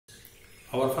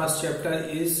Our first chapter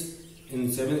is in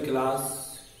 7th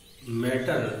class,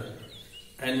 matter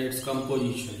and its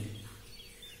composition.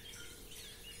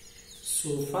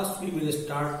 So first we will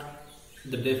start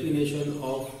the definition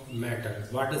of matter.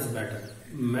 What is matter?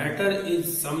 Matter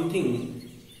is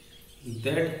something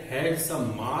that has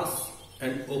some mass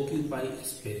and occupy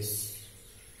space.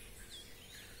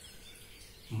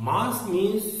 Mass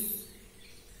means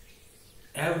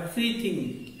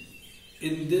everything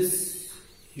in this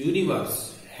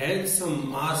universe has some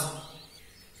mass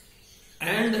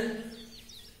and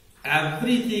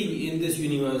everything in this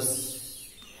universe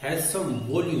has some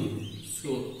volume,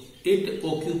 so it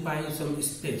occupies some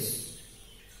space.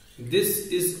 This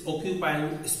is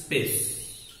occupying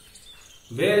space.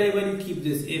 Wherever you keep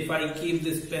this, if I keep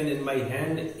this pen in my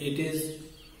hand, it is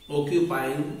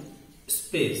occupying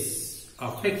space, a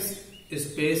fixed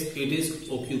space it is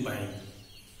occupying.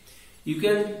 You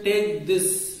can take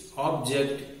this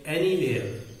object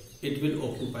anywhere, it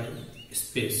will occupy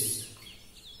space.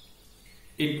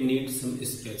 It needs some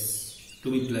space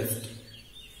to be placed,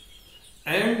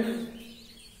 and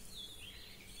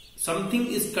something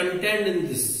is contained in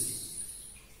this.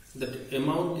 That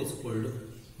amount is called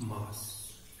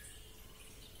mass.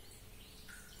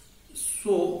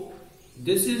 So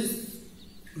this is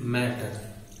matter.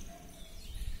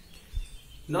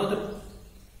 Now the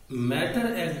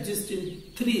matter exists in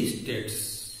 3 states.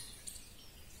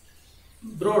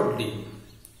 Broadly,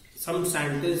 some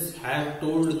scientists have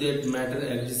told that matter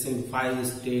exists in 5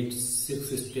 states,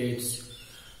 6 states,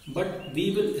 but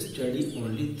we will study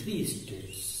only 3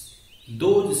 states.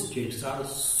 Those states are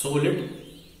solid,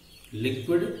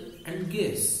 liquid and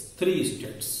gas. 3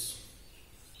 states.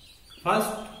 First,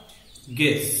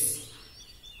 gas.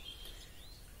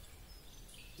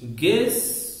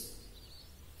 Gas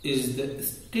is the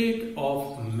state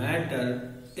of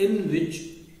matter in which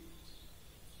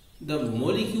the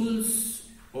molecules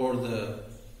or the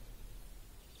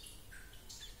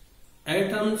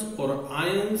atoms or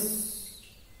ions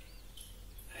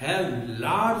have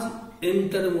large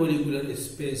intermolecular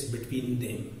space between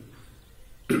them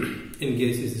in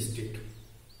gaseous state.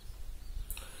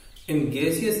 In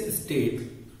gaseous state,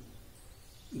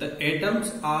 the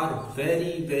atoms are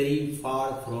very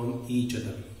far from each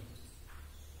other.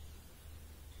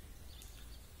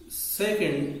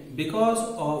 Second, because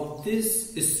of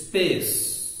this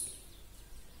space,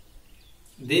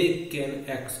 they can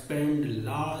expand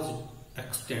large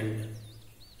extent.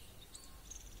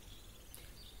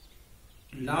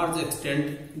 Large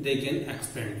extent they can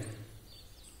expand.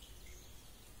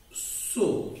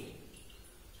 So,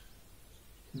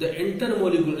 the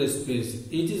intermolecular space,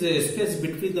 it is a space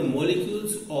between the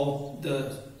molecules of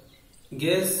the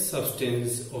gas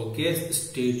substance or gas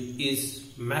state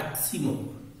is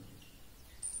maximum.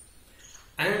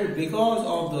 And because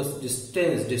of the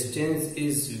distance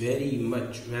is very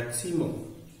much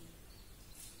maximum,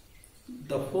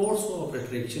 the force of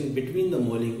attraction between the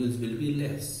molecules will be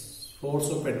less. Force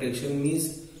of attraction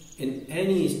means in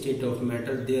any state of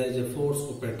matter there is a force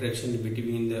of attraction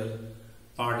between the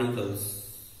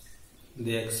particles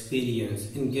they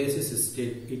experience. In gaseous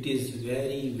state it is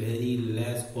very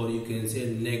less, or you can say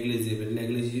negligible.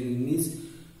 Negligible means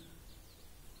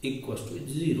equals to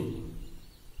 0.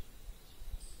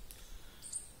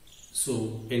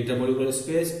 So intermolecular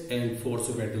space and force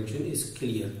of attraction is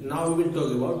clear. Now we will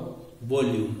talk about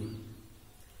volume.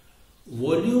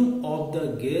 Volume of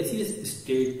the gaseous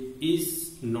state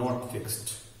is not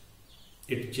fixed.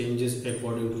 It changes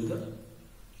according to the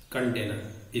container.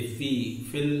 If we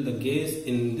fill the gas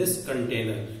in this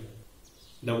container,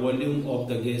 the volume of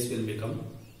the gas will become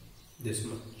this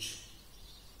much.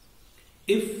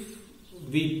 If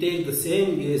we take the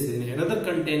same gas in another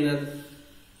container,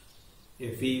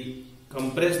 if we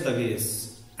compress the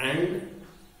gas and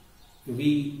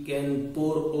we can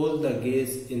pour all the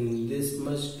gas in this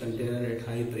much container at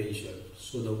high pressure,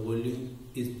 so the volume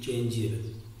is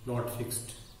changeable, not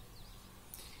fixed.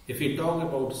 If we talk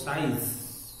about size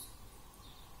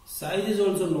is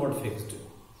also not fixed.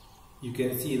 You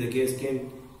can see the gas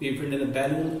can be filled in a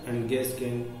balloon and gas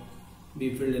can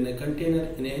be filled in a container.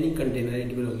 In any container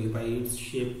it will occupy its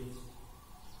shape.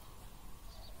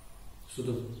 So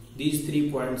these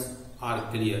 3 points are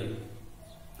clear.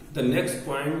 The next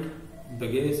point, the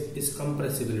gas, is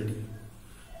compressibility.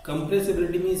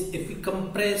 Compressibility means if we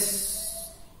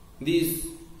compress these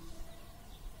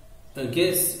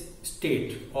gas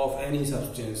state of any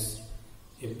substance,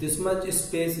 if this much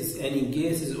space is any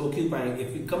gas is occupying,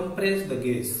 if we compress the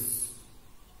gas,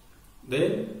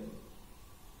 then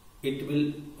it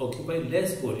will occupy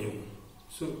less volume.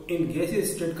 So in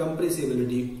gaseous state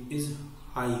compressibility is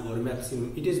high or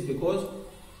maximum. It is because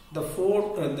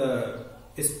the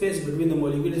space between the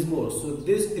molecules is more. So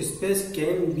this space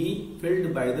can be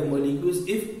filled by the molecules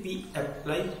if we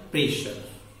apply pressure.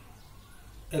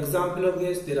 Example of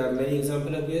gas, there are many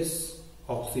examples of gas: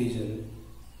 oxygen,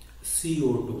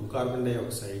 CO2, carbon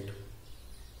dioxide,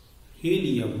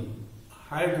 helium,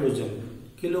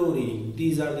 hydrogen, chlorine.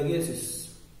 These are the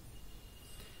gases.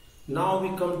 Now we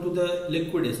come to the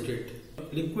liquid state.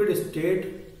 Liquid state,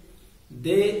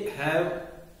 they have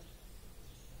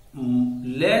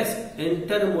less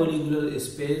intermolecular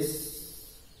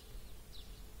space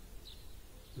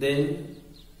than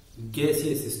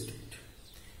gaseous state.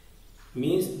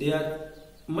 Means they are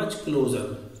much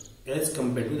closer as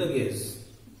compared to the gas.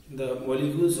 The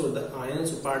molecules or the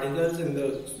ions or particles in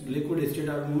the liquid state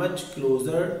are much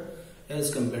closer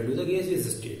as compared to the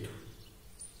gaseous state.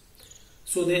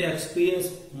 So they experience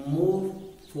more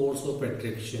force of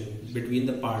attraction between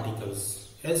the particles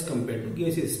as compared to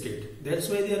gaseous state. That's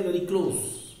why they are very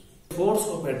close. Force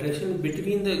of attraction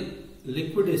between the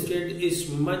liquid state is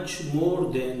much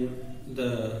more than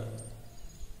the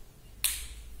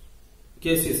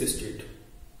gaseous state.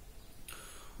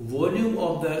 Volume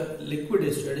of the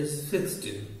liquid state is fixed.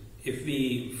 If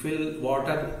we fill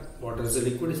water is a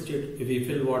liquid state. If we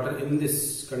fill water in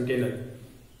this container,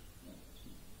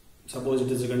 suppose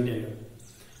it is a container,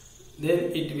 then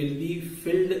it will be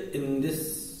filled in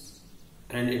this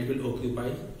and it will occupy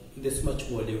this much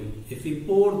volume. If we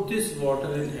pour this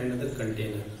water in another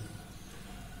container,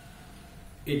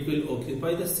 it will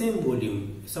occupy the same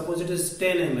volume. Suppose it is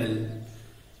 10 ml.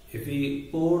 If we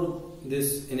pour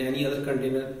this in any other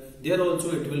container, there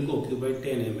also it will occupy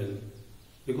 10 ml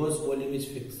because volume is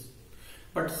fixed.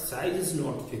 But size is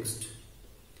not fixed.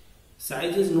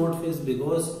 Size is not fixed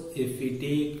because if we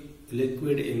take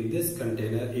liquid in this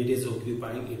container, it is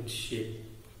occupying its shape.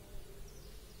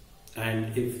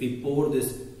 And if we pour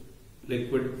this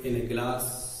liquid in a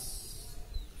glass,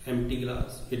 empty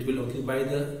glass, it will occupy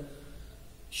the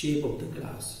shape of the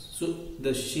glass. So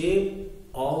the shape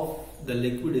of the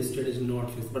liquid state is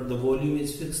not fixed, but the volume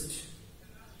is fixed.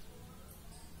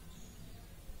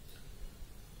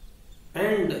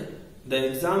 And the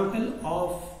example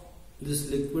of this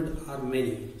liquid are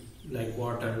many, like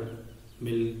water,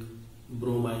 milk,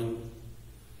 bromine,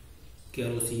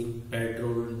 kerosene,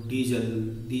 petrol, diesel.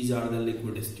 These are the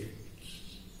liquid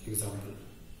states. Example.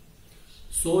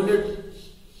 Solid.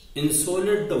 In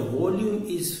solid, the volume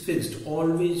is fixed,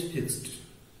 always fixed.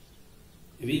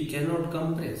 We cannot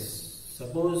compress.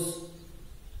 Suppose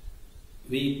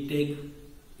we take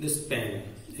this pen.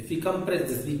 If we compress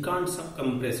this, we can't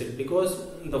compress it because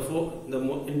the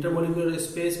intermolecular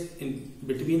space in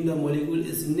between the molecule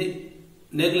is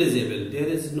negligible. There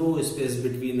is no space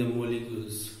between the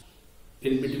molecules,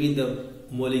 in between the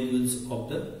molecules of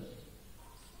the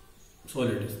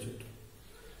solid state.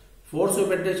 Force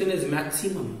of attraction is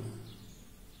maximum,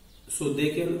 so they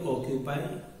can occupy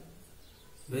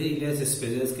very less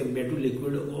space as compared to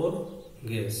liquid or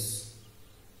gas.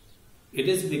 It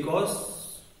is because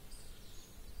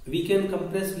we can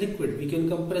compress liquid, we can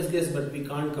compress gas, but we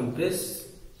can't compress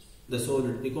the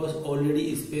solid because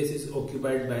already space is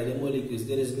occupied by the molecules.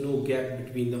 There is no gap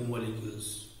between the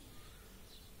molecules.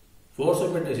 Force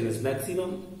of attraction is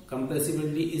maximum,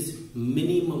 compressibility is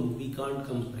minimum. We can't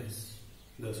compress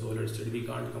the solid state, we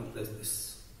can't compress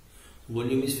this.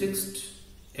 Volume is fixed.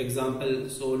 Example,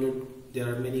 solid, there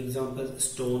are many examples: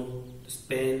 stone,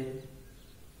 pen,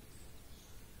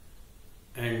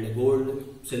 and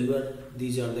gold, silver.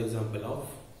 These are the example of.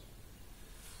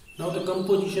 Now the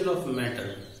composition of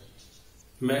matter.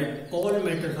 All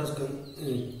matter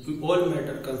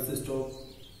consists of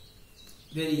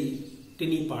very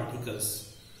tiny particles.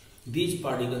 These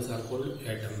particles are called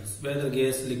atoms. Whether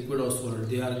gas, liquid or solid,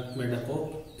 they are made up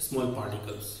of small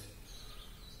particles.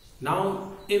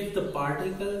 Now if the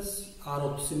particles are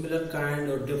of similar kind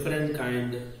or different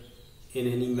kind in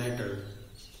any matter,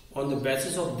 on the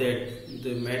basis of that,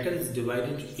 the matter is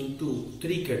divided into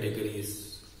three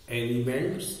categories: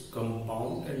 elements,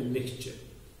 compound and mixture.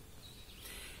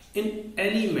 In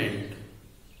element,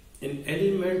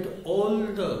 all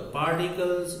the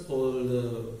particles, all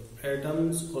the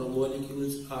atoms or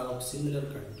molecules are of similar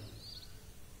kind.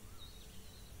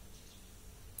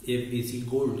 If we see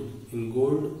gold, in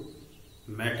gold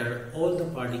matter, all the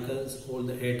particles, all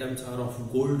the atoms are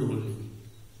of gold only.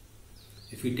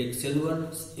 If we take silver,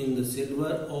 in the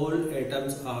silver, all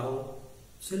atoms are of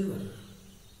silver.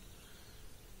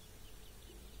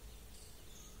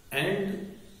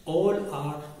 And all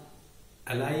are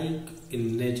alike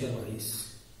in nature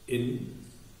wise in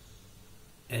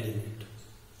element.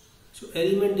 So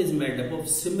element is made up of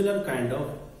similar kind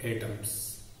of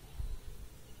atoms.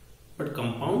 But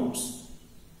compounds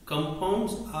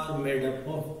are made up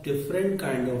of different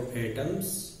kind of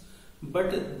atoms,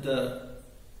 but the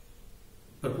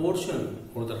proportion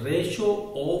or the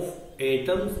ratio of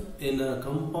atoms in a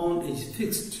compound is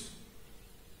fixed.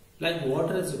 Like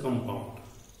water is a compound.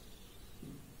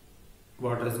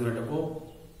 Water is made up of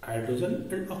hydrogen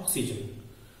and oxygen.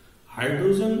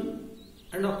 Hydrogen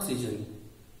and oxygen.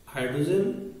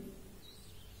 Hydrogen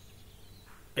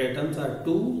atoms are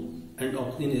 2 and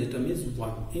oxygen atom is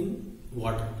 1 in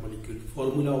water molecule.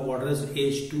 Formula of water is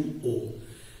H2O.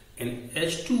 In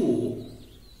H2O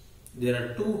there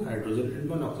are 2 hydrogen and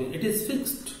 1 oxygen. It is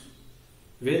fixed.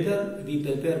 Whether we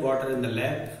prepare water in the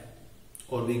lab,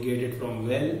 or we get it from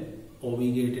well, or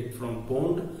we get it from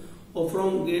pond, or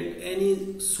from get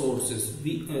any sources,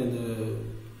 the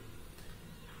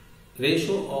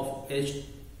ratio of H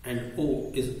and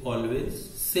O is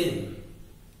always same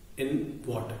in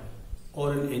water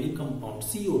or in any compound.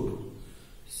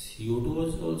 CO2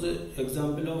 is also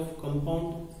example of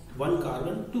compound. 1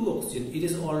 carbon, 2 oxygen. It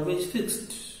is always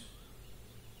fixed.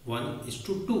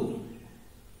 1:2.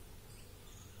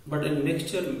 But in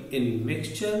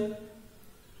mixture,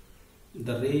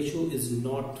 the ratio is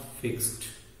not fixed.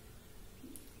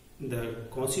 The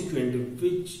constituent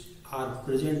which are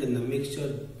present in the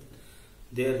mixture,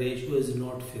 their ratio is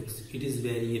not fixed. It is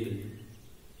variable.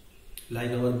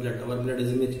 Like our blood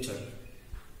is a mixture.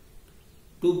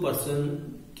 2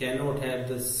 persons cannot have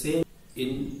the same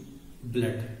in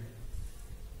their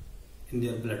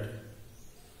blood.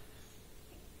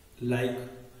 Like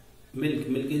milk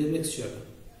is a mixture.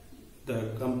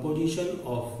 The composition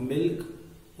of milk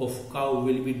of cow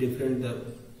will be different. The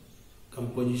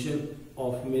composition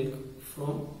of milk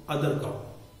from other cow.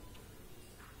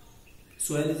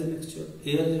 Soil is a mixture.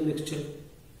 Air is a mixture.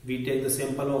 We take the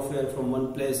sample of air from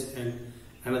one place and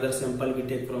another sample we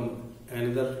take from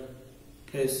another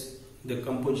place. The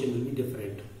composition will be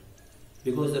different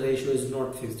because the ratio is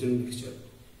not fixed in mixture.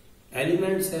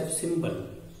 Elements have symbol,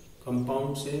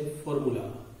 compounds have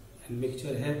formula, and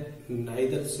mixture have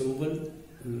neither symbol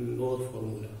nor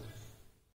formula.